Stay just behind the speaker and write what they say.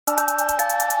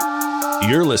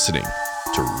You're listening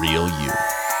to Real You.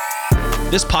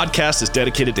 This podcast is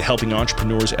dedicated to helping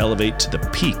entrepreneurs elevate to the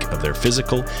peak of their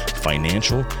physical,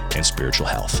 financial, and spiritual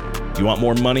health. You want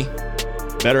more money,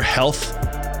 better health,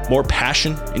 more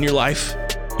passion in your life?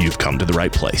 You've come to the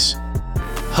right place.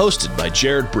 Hosted by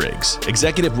Jared Briggs,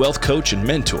 executive wealth coach and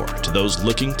mentor to those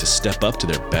looking to step up to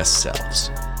their best selves.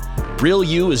 Real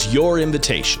You is your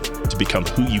invitation to become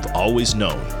who you've always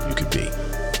known you could be.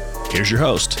 Here's your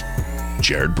host,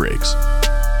 Jared Briggs.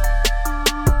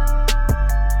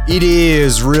 It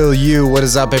is Real You. What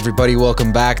is up, everybody?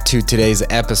 Welcome back to today's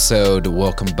episode.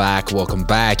 Welcome back.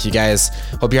 You guys,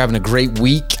 hope you're having a great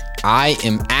week. I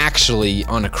am actually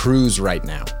on a cruise right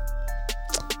now.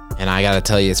 And I gotta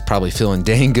tell you, it's probably feeling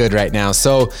dang good right now.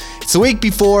 So it's the week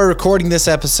before recording this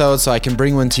episode, so I can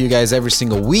bring one to you guys every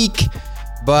single week.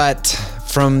 But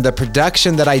from the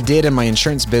production that I did in my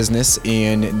insurance business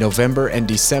in November and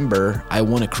December, I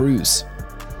won a cruise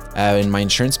in my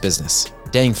insurance business.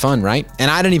 Dang fun, right? And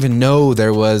I didn't even know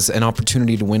there was an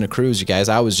opportunity to win a cruise, you guys.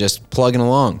 I was just plugging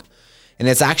along. And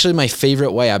it's actually my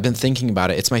favorite way. I've been thinking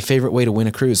about it. It's my favorite way to win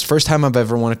a cruise. First time I've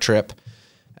ever won a trip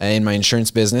in my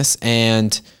insurance business.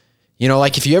 And you know,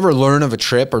 like if you ever learn of a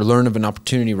trip or learn of an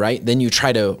opportunity, right, then you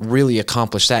try to really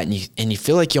accomplish that and you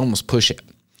feel like you almost push it.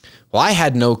 Well, I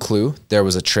had no clue there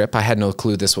was a trip. I had no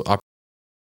clue this was.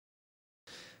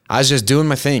 I was just doing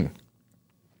my thing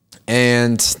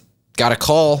and got a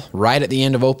call right at the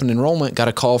end of open enrollment, got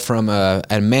a call from a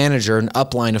manager, an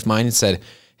upline of mine, and said,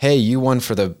 hey, you won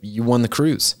the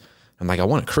cruise. I'm like, I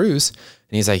won a cruise?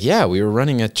 And he's like, yeah, we were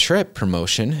running a trip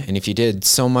promotion. And if you did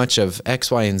so much of X,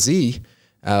 Y, and Z,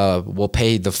 we'll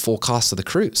pay the full cost of the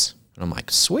cruise. And I'm like,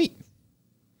 sweet.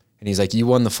 And he's like, you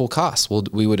won the full cost. Well,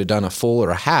 we would have done a full or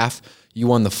a half. You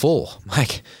won the full. I'm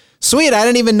like, sweet. I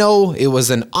didn't even know it was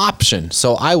an option.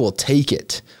 So I will take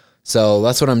it. So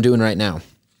that's what I'm doing right now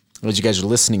as you guys are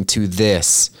listening to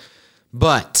this.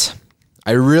 But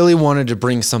I really wanted to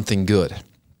bring something good.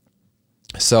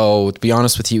 So to be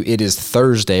honest with you, it is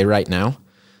Thursday right now,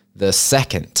 the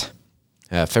 2nd,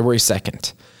 February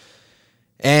 2nd.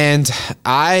 And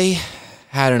I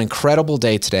had an incredible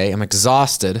day today. I'm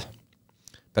exhausted,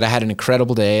 but I had an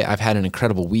incredible day. I've had an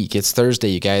incredible week. It's Thursday,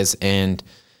 you guys, and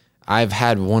I've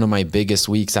had one of my biggest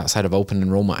weeks outside of open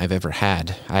enrollment I've ever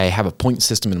had. I have a point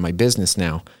system in my business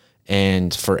now,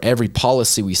 and for every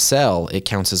policy we sell, it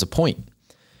counts as a point.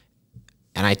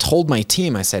 And I told my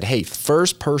team, I said, hey,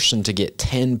 first person to get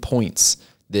 10 points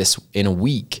this in a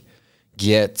week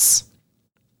gets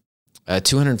a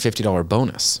 $250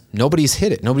 bonus. Nobody's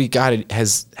hit it. Nobody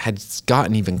has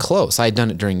gotten even close. I had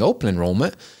done it during open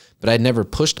enrollment, but I'd never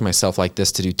pushed myself like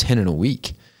this to do 10 in a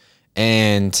week.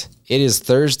 And it is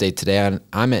Thursday today.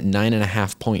 I'm at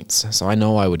 9.5 points. So I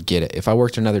know I would get it. If I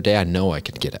worked another day, I know I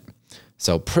could get it.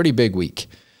 So pretty big week.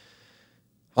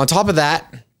 On top of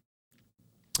that,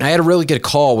 I had a really good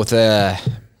call with a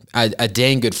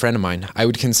dang good friend of mine. I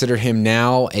would consider him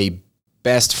now a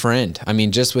best friend. I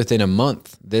mean, just within a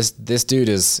month, this dude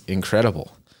is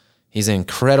incredible. He's an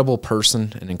incredible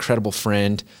person, an incredible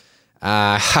friend.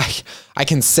 I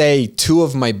can say two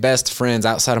of my best friends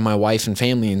outside of my wife and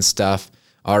family and stuff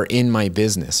are in my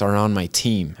business, are on my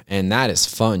team. And that is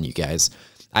fun, you guys.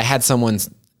 I had someone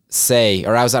say,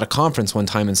 or I was at a conference one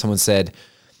time and someone said,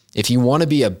 if you want to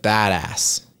be a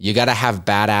badass, you got to have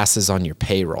badasses on your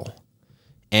payroll.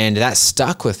 And that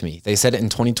stuck with me. They said it in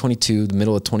 2022, the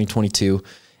middle of 2022,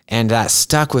 and that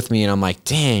stuck with me. And I'm like,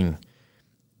 dang,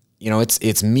 you know,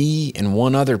 it's me and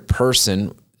one other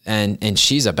person, and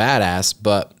she's a badass,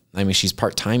 but I mean, she's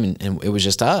part-time, and it was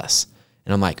just us.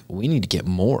 And I'm like, we need to get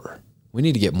more. We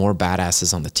need to get more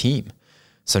badasses on the team.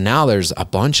 So now there's a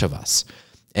bunch of us,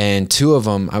 and two of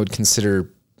them I would consider,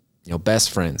 you know,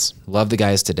 best friends. Love the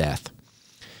guys to death.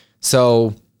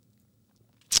 So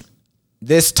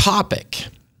this topic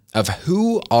of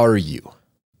who are you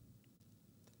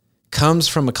comes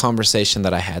from a conversation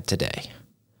that I had today.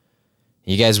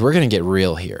 You guys, we're going to get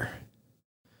real here.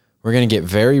 We're going to get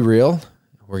very real.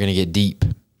 We're going to get deep.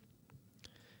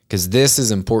 Because this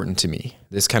is important to me.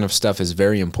 This kind of stuff is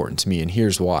very important to me, and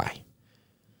here's why.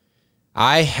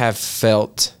 I have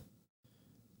felt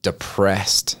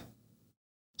depressed,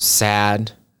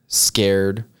 sad,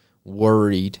 scared,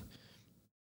 worried,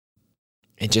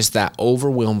 and just that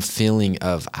overwhelmed feeling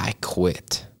of I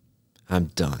quit. I'm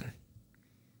done.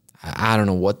 I don't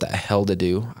know what the hell to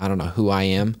do. I don't know who I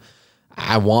am.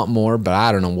 I want more, but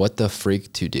I don't know what the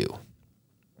freak to do.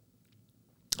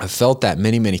 I've felt that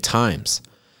many, many times.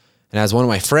 And as one of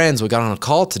my friends, we got on a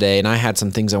call today, and I had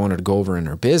some things I wanted to go over in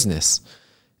our business.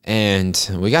 And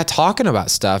we got talking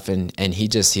about stuff, and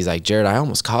he's like, Jared, I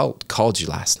almost called you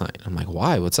last night. I'm like,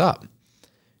 why? What's up?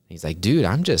 He's like, dude,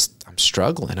 I'm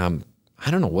struggling. I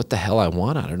don't know what the hell I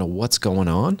want. I don't know what's going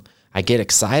on. I get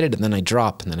excited and then I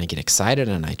drop, and then I get excited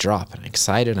and I drop, and I'm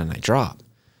excited and I drop.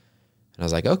 And I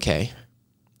was like, okay.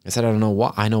 I said, I don't know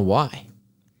why. I know why.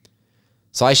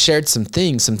 So I shared some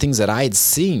things that I had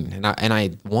seen, and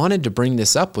I wanted to bring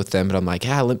this up with them, but I'm like,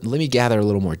 let me gather a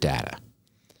little more data.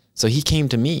 So he came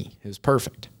to me. It was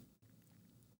perfect.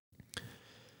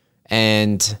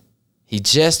 And he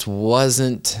just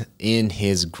wasn't in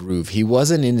his groove. He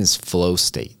wasn't in his flow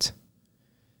state.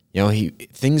 You know,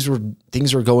 things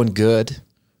were going good.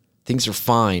 Things were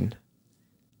fine.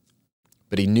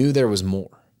 But he knew there was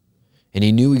more. And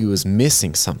he knew he was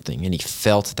missing something, and he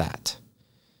felt that.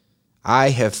 I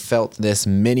have felt this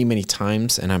many, many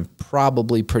times, and I'm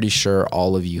probably pretty sure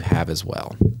all of you have as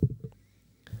well.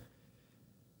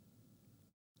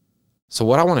 So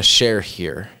what I want to share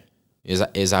here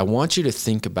is I want you to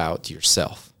think about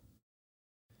yourself.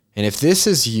 And if this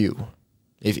is you,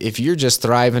 if you're just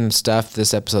thriving and stuff,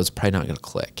 this episode's probably not going to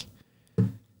click.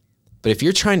 But if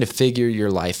you're trying to figure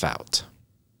your life out,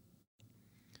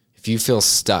 if you feel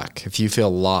stuck, if you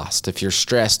feel lost, if you're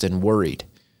stressed and worried,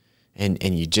 and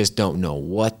you just don't know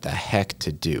what the heck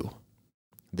to do,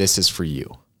 this is for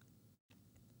you.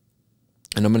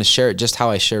 And I'm going to share it just how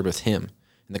I shared with him.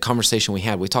 In the conversation we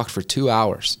had, we talked for 2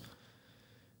 hours.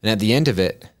 And at the end of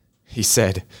it, he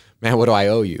said, man, what do I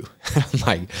owe you? I'm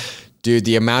like, dude,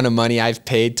 the amount of money I've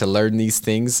paid to learn these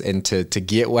things and to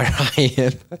get where I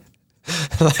am,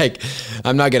 like,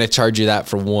 I'm not going to charge you that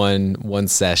for one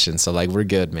session. So like, we're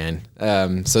good, man.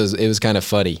 So it was kind of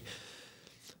funny.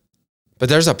 But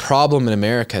there's a problem in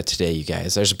America today, you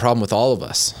guys. There's a problem with all of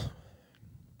us.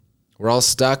 We're all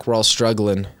stuck. We're all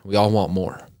struggling. We all want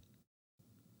more.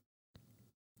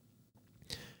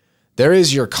 There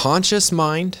is your conscious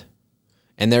mind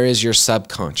and there is your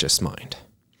subconscious mind.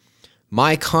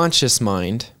 My conscious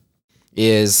mind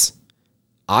is,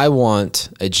 I want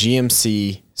a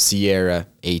GMC Sierra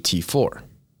AT4.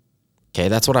 Okay,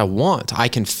 that's what I want. I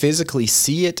can physically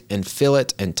see it and feel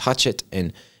it and touch it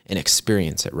and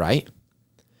experience it, right?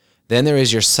 Then there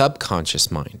is your subconscious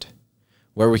mind,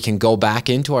 where we can go back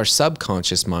into our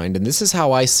subconscious mind, and this is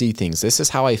how I see things. This is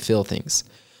how I feel things.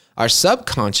 Our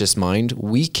subconscious mind,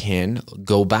 we can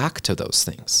go back to those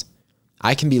things.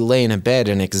 I can be laying in bed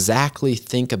and exactly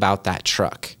think about that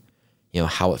truck, you know,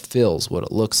 how it feels, what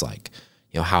it looks like,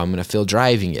 you know, how I'm going to feel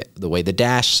driving it, the way the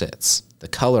dash sits, the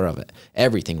color of it,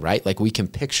 everything, right? Like, we can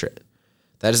picture it.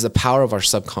 That is the power of our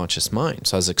subconscious mind.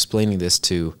 So I was explaining this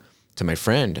to my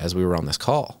friend as we were on this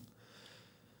call.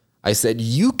 I said,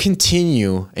 you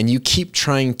continue and you keep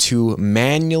trying to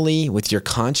manually, with your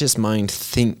conscious mind,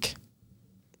 think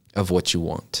of what you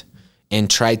want and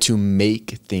try to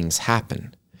make things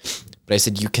happen. But I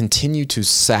said, you continue to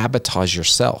sabotage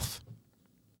yourself.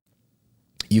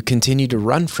 You continue to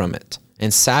run from it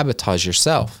and sabotage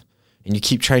yourself. And you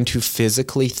keep trying to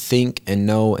physically think and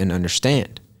know and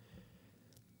understand.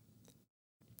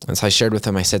 And so I shared with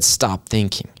him, I said, stop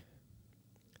thinking.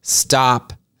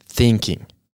 Stop thinking.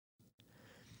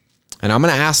 And I'm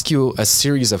going to ask you a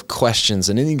series of questions.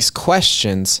 And in these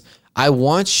questions, I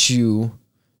want you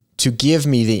to give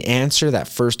me the answer that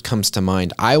first comes to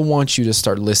mind. I want you to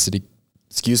start listening.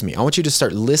 I want you to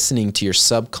start listening to your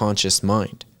subconscious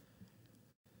mind.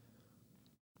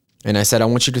 And I said, I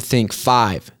want you to think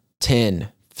 5, 10,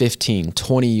 15,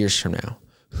 20 years from now.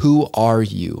 Who are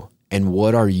you and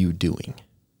what are you doing?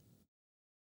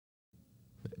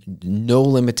 No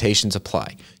limitations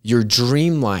apply. Your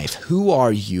dream life, who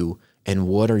are you and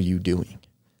what are you doing?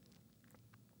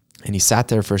 And he sat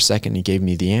there for a second and he gave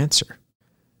me the answer.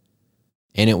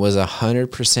 And it was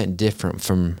 100% different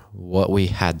from what we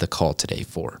had the call today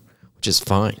for, which is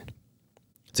fine.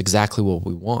 It's exactly what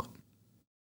we want.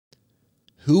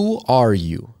 Who are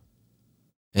you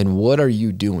and what are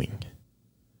you doing?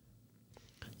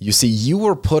 You see, you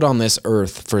were put on this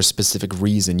earth for a specific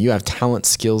reason. You have talent,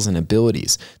 skills, and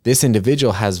abilities. This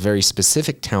individual has very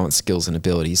specific talent, skills, and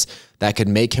abilities that could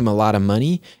make him a lot of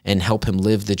money and help him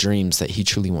live the dreams that he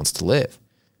truly wants to live.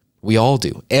 We all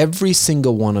do. Every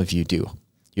single one of you do.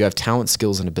 You have talent,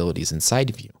 skills, and abilities inside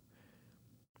of you.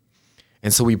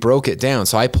 And so we broke it down.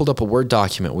 So I pulled up a Word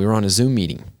document. We were on a Zoom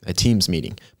meeting, a Teams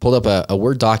meeting. Pulled up a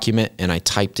Word document and I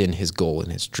typed in his goal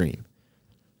and his dream.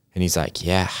 And he's like,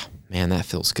 yeah, man, that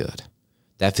feels good.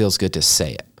 That feels good to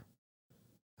say it.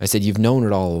 I said, you've known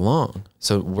it all along.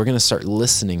 So we're going to start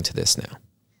listening to this now.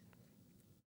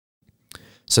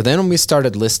 So then when we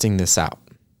started listing this out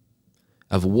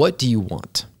of what do you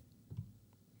want?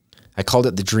 I called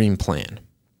it the dream plan.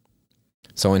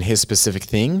 So in his specific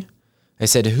thing, I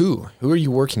said, who are you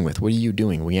working with? What are you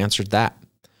doing? We answered that.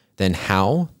 Then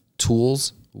how,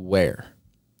 tools, where.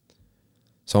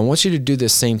 So I want you to do the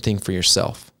same thing for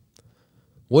yourself.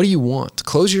 What do you want?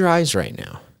 Close your eyes right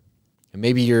now. And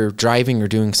maybe you're driving or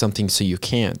doing something so you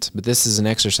can't, but this is an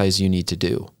exercise you need to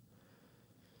do.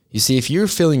 You see, if you're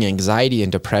feeling anxiety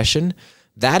and depression,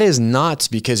 that is not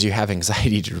because you have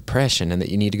anxiety or depression and that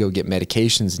you need to go get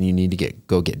medications and you need to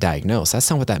go get diagnosed. That's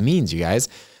not what that means, you guys.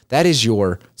 That is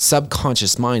your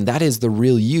subconscious mind. That is the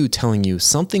real you telling you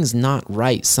something's not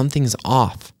right, something's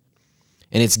off.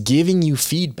 And it's giving you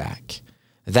feedback.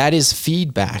 That is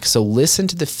feedback. So listen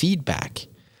to the feedback.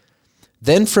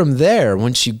 Then from there,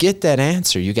 once you get that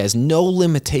answer, you guys, no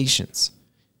limitations.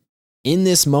 In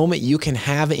this moment, you can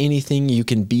have anything, you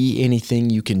can be anything,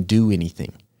 you can do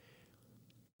anything.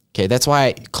 Okay, that's why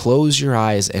I close your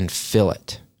eyes and feel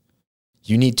it.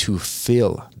 You need to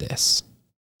feel this.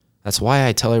 That's why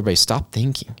I tell everybody, stop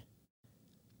thinking.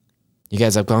 You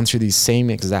guys, I've gone through these same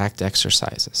exact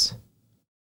exercises.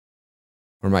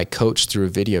 Or my coach through a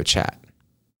video chat.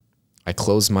 I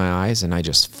close my eyes and I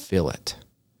just feel it.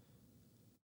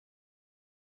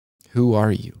 Who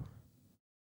are you?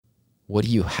 What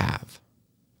do you have?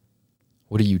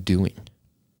 What are you doing?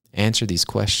 Answer these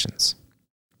questions.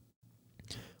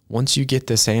 Once you get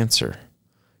this answer,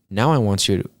 now I want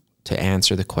you to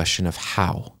answer the question of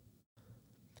how.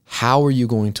 How are you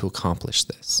going to accomplish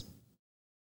this?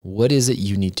 What is it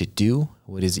you need to do?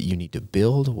 What is it you need to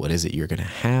build? What is it you're going to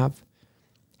have?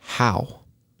 How?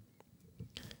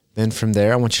 Then from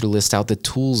there, I want you to list out the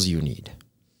tools you need.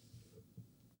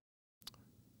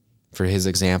 For his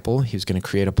example, he was going to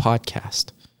create a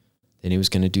podcast. Then he was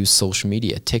going to do social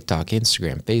media, TikTok,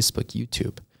 Instagram, Facebook,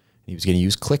 YouTube. He was going to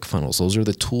use ClickFunnels. Those are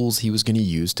the tools he was going to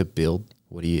use to build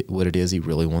what it is he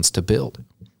really wants to build.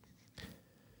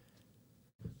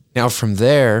 Now from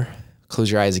there,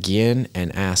 close your eyes again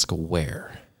and ask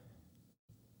where.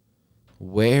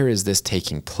 Where is this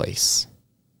taking place?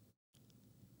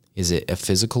 Is it a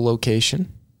physical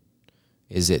location?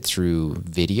 Is it through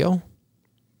video?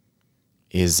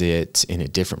 Is it in a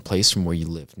different place from where you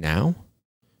live now?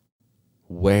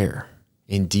 Where?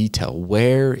 In detail,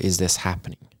 where is this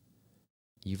happening?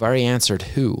 You've already answered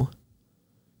who.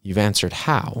 You've answered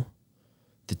how.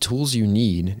 The tools you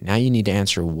need, now you need to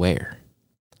answer where.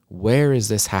 Where is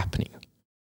this happening?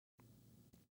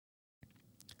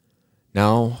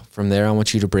 Now, from there, I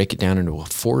want you to break it down into a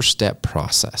 4-step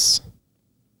process.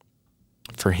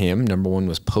 For him, number 1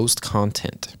 was post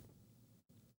content.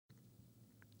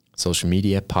 Social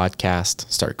media,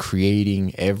 podcast, start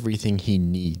creating everything he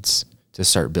needs to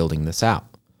start building this out.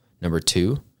 Number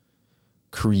 2,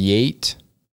 create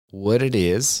what it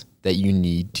is that you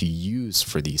need to use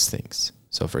for these things.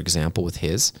 So for example, with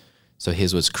his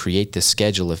was create the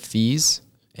schedule of fees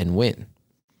and when.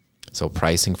 So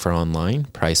pricing for online,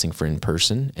 pricing for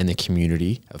in-person, and the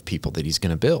community of people that he's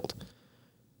going to build.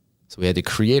 So we had to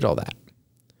create all that.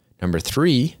 Number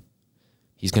 3,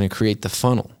 he's going to create the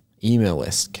funnel, email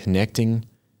list, connecting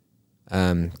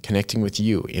with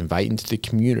you, inviting to the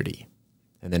community.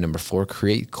 And then number 4,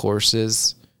 create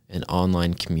courses and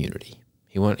online community.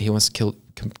 He wants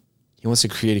to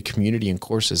create a community and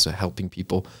courses of helping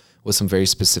people with some very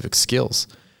specific skills.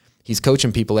 He's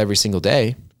coaching people every single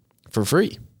day for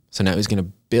free. So now he's going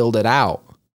to build it out.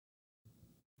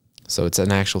 So it's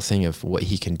an actual thing of what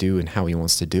he can do and how he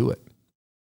wants to do it.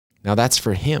 Now that's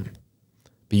for him.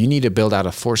 But you need to build out a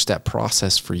 4-step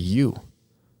process for you.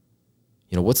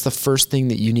 You know, what's the first thing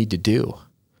that you need to do?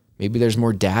 Maybe there's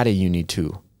more data you need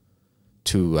to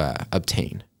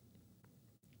obtain.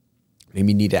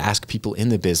 Maybe you need to ask people in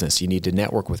the business. You need to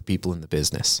network with people in the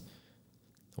business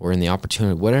or in the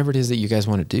opportunity, whatever it is that you guys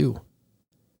want to do.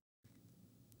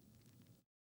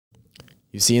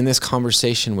 You see, in this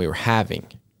conversation we were having,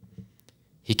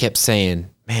 he kept saying,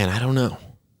 man, I don't know.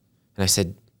 And I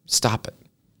said, stop it.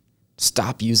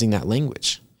 Stop using that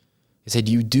language. He said,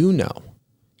 you do know.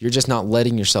 You're just not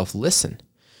letting yourself listen.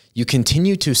 You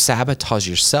continue to sabotage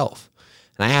yourself.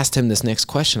 And I asked him this next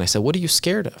question. I said, what are you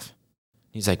scared of?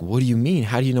 He's like, what do you mean?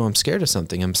 How do you know I'm scared of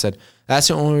something? I said, that's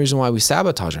the only reason why we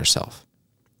sabotage ourselves.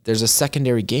 There's a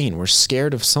secondary gain. We're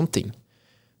scared of something. And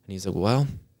he's like, well,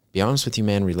 be honest with you,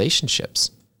 man,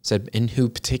 relationships. I said, in who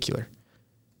particular?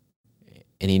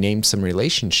 And he named some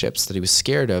relationships that he was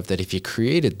scared of, that if you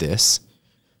created this,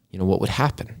 you know, what would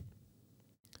happen?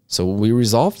 So we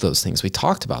resolved those things. We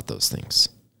talked about those things.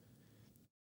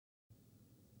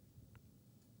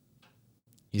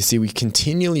 You see, we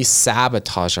continually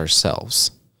sabotage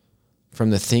ourselves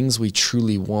from the things we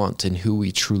truly want and who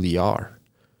we truly are.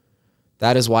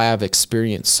 That is why I've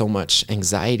experienced so much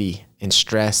anxiety and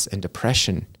stress and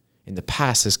depression in the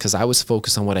past, is because I was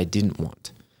focused on what I didn't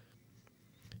want.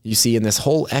 You see, in this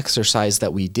whole exercise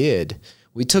that we did,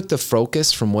 We took the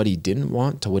focus from what he didn't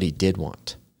want to what he did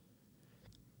want.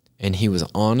 And he was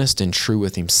honest and true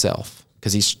with himself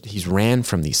because he's ran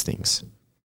from these things.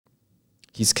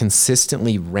 He's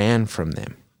consistently ran from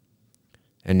them.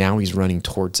 And now he's running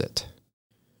towards it.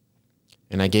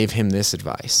 And I gave him this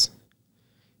advice.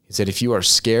 He said, if you are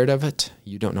scared of it,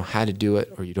 you don't know how to do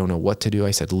it, or you don't know what to do,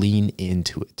 I said, lean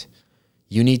into it.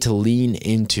 You need to lean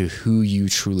into who you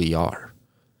truly are.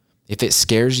 If it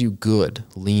scares you, good,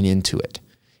 lean into it.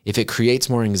 If it creates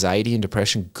more anxiety and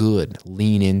depression, good,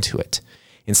 lean into it.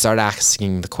 And start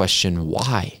asking the question,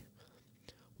 why?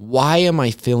 Why am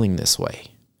I feeling this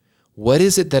way? What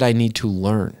is it that I need to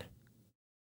learn?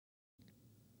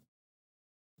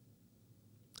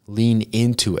 Lean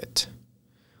into it.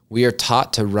 We are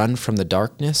taught to run from the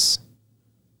darkness,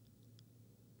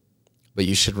 but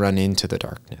you should run into the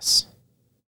darkness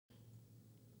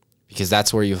because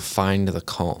that's where you find the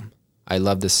calm. I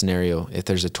love this scenario. If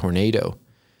there's a tornado,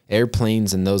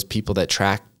 airplanes and those people that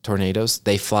track tornadoes,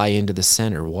 they fly into the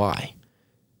center. Why?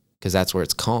 Because that's where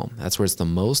it's calm. That's where it's the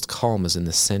most calm, is in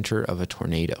the center of a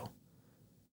tornado.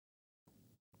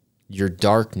 Your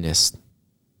darkness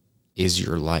is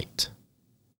your light.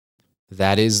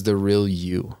 That is the real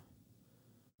you.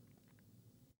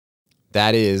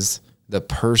 That is the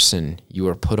person you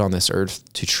are put on this earth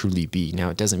to truly be. Now,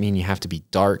 it doesn't mean you have to be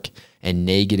dark and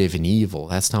negative and evil.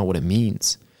 That's not what it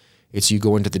means. It's you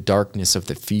go into the darkness of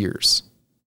the fears,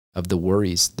 of the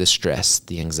worries, the stress,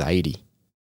 the anxiety,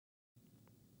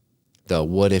 the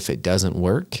what if it doesn't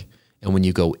work? And when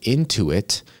you go into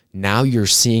it, now you're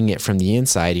seeing it from the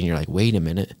inside and you're like, wait a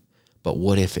minute, but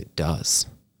what if it does?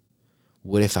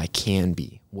 What if I can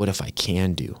be? What if I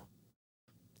can do?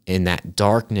 And that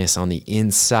darkness on the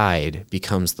inside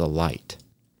becomes the light.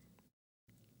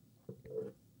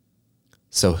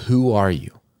 So who are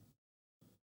you?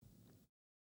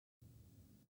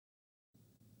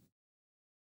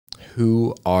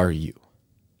 Who are you?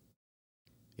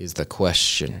 Is the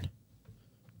question.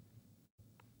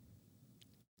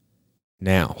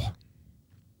 Now,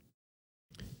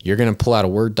 you're going to pull out a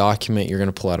Word document, you're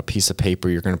going to pull out a piece of paper,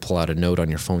 you're going to pull out a note on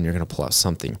your phone, you're going to pull out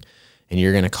something, and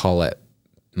you're going to call it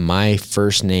My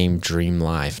First Name Dream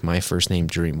Life, My First Name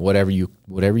Dream, whatever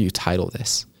you title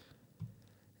this.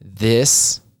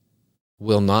 This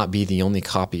will not be the only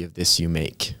copy of this you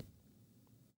make.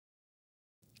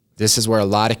 This is where a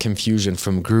lot of confusion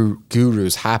from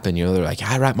gurus happen. You know, they're like,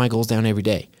 I write my goals down every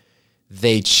day.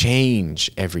 They change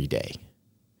every day.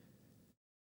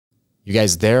 You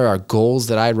guys, there are goals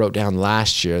that I wrote down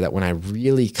last year that when I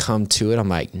really come to it, I'm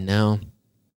like, no,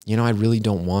 I really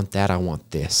don't want that. I want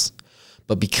this.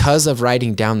 But because of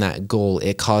writing down that goal,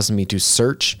 it caused me to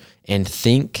search and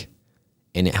think,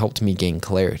 and it helped me gain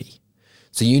clarity.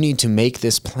 So you need to make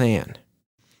this plan,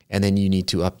 and then you need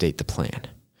to update the plan,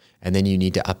 and then you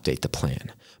need to update the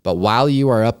plan. But while you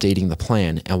are updating the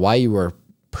plan and while you are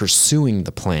pursuing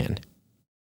the plan,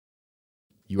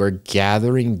 you are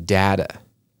gathering data.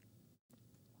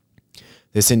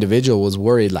 This individual was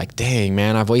worried, like, dang,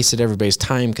 man, I've wasted everybody's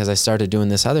time because I started doing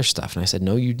this other stuff. And I said,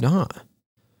 no, you're not.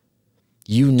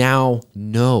 You now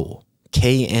know,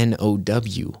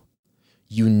 K-N-O-W.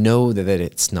 You know that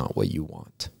it's not what you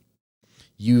want.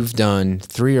 You've done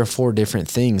 3 or 4 different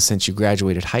things since you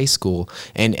graduated high school,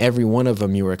 and every one of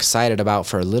them you were excited about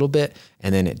for a little bit,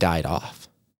 and then it died off.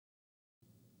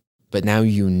 But now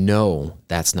you know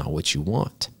that's not what you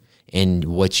want. And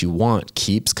what you want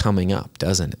keeps coming up,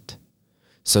 doesn't it?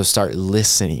 So start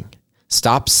listening.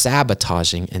 Stop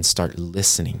sabotaging and start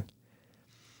listening.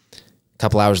 A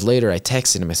couple hours later, I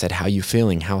texted him. I said, how you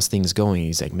feeling? How's things going?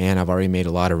 He's like, man, I've already made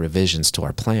a lot of revisions to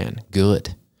our plan.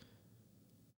 Good.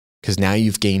 Because now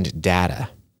you've gained data.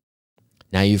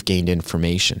 Now you've gained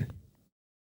information.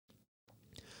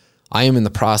 I am in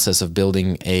the process of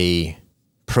building a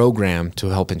program to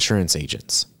help insurance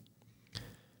agents.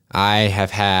 I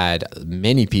have had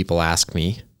many people ask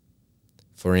me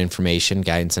for information,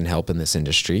 guidance, and help in this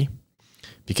industry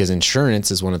because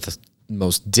insurance is one of the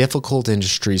most difficult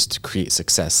industries to create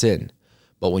success in.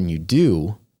 But when you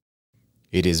do,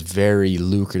 it is very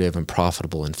lucrative and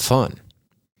profitable and fun.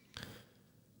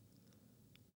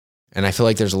 And I feel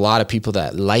like there's a lot of people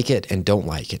that like it and don't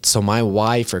like it. So my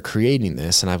why for creating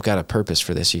this, and I've got a purpose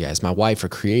for this, you guys, my why for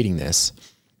creating this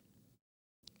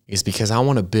is because I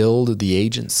want to build the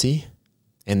agency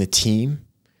and the team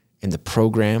and the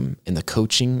program and the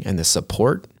coaching and the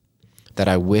support that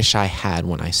I wish I had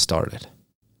when I started.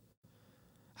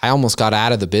 I almost got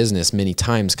out of the business many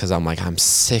times because I'm like, I'm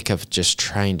sick of just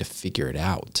trying to figure it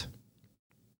out.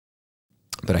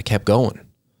 But I kept going.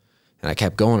 And I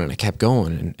kept going and I kept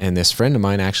going. And this friend of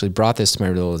mine actually brought this to my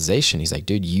realization. He's like,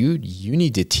 dude, you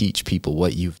need to teach people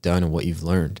what you've done and what you've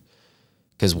learned.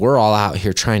 Because we're all out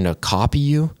here trying to copy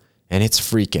you, and it's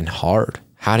freaking hard.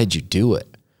 How did you do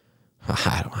it?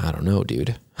 I don't know,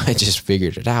 dude. I just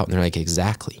figured it out. And they're like,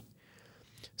 exactly.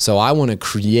 So I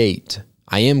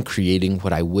am creating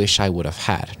what I wish I would have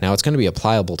had. Now it's going to be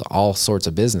applicable to all sorts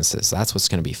of businesses. That's what's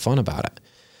going to be fun about it.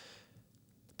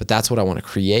 But that's what I want to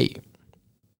create.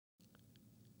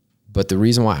 But the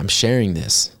reason why I'm sharing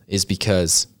this is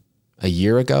because a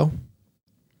year ago,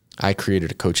 I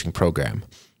created a coaching program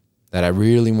that I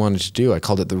really wanted to do. I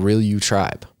called it the Real You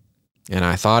Tribe. And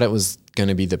I thought it was going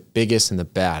to be the biggest and the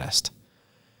baddest.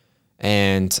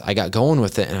 And I got going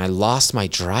with it and I lost my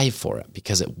drive for it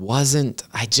because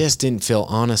I just didn't feel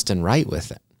honest and right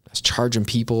with it. I was charging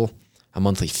people a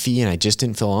monthly fee and I just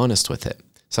didn't feel honest with it.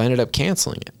 So I ended up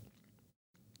canceling it.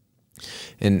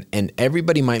 And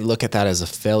everybody might look at that as a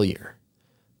failure,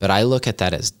 but I look at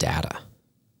that as data.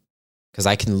 Because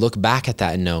I can look back at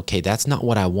that and know, okay, that's not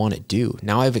what I want to do.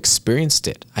 Now I've experienced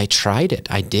it. I tried it.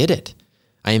 I did it.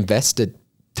 I invested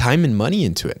time and money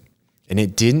into it. And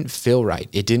it didn't feel right.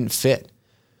 It didn't fit.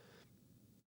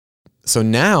 So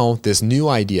now this new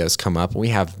idea has come up. And we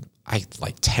have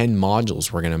like 10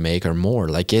 modules we're going to make or more.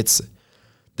 Like it's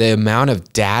the amount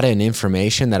of data and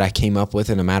information that I came up with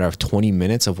in a matter of 20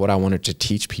 minutes of what I wanted to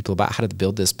teach people about how to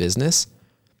build this business.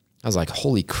 I was like,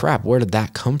 holy crap, where did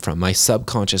that come from? My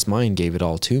subconscious mind gave it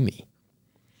all to me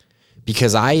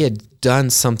because I had done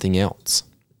something else.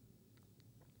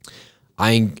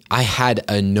 I had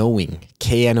a knowing,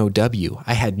 K-N-O-W.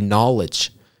 I had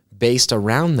knowledge based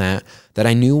around that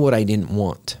I knew what I didn't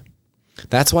want.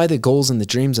 That's why the goals and the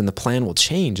dreams and the plan will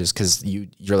change is because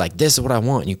you're like, this is what I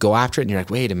want. And you go after it and you're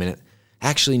like, wait a minute.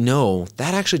 Actually, no,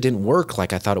 that actually didn't work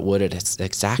like I thought it would.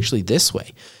 It's actually this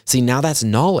way. See, now that's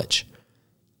knowledge.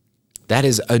 That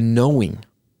is a knowing.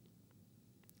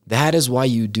 That is why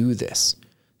you do this.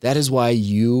 That is why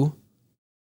you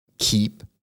keep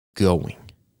going.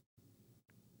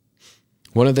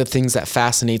 One of the things that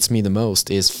fascinates me the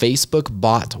most is Facebook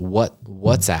bought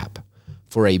WhatsApp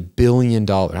for $1 billion.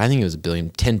 I think it was $1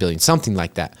 billion, 10 billion, something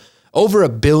like that. Over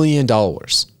 $1 billion.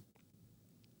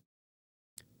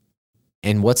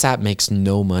 And WhatsApp makes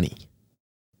no money.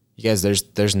 You guys,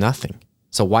 there's nothing.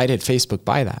 So why did Facebook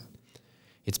buy that?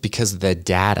 It's because of the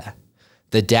data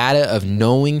of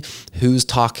knowing who's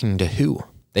talking to who.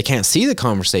 They can't see the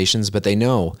conversations, but they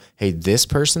know, hey, this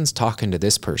person's talking to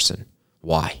this person.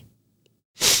 Why?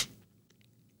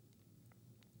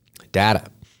 Data.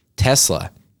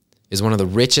 Tesla is one of the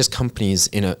richest companies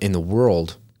in the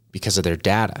world because of their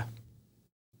data.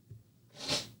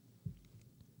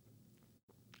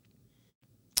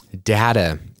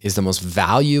 Data is the most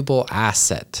valuable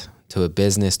asset to a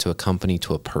business, to a company,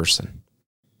 to a person.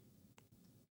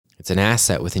 It's an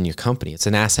asset within your company. It's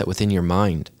an asset within your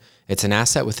mind. It's an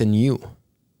asset within you.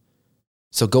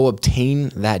 So go obtain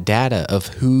that data of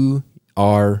who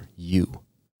are you.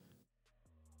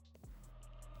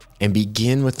 And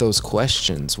begin with those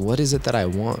questions. What is it that I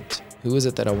want? Who is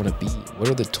it that I want to be? What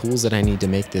are the tools that I need to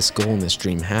make this goal and this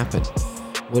dream happen?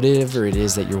 Whatever it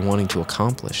is that you're wanting to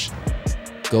accomplish,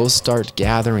 go start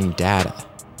gathering data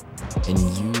and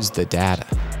use the data.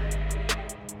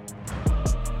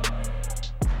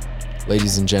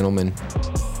 Ladies and gentlemen,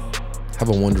 have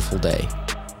a wonderful day.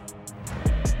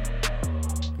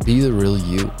 Be the real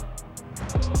you.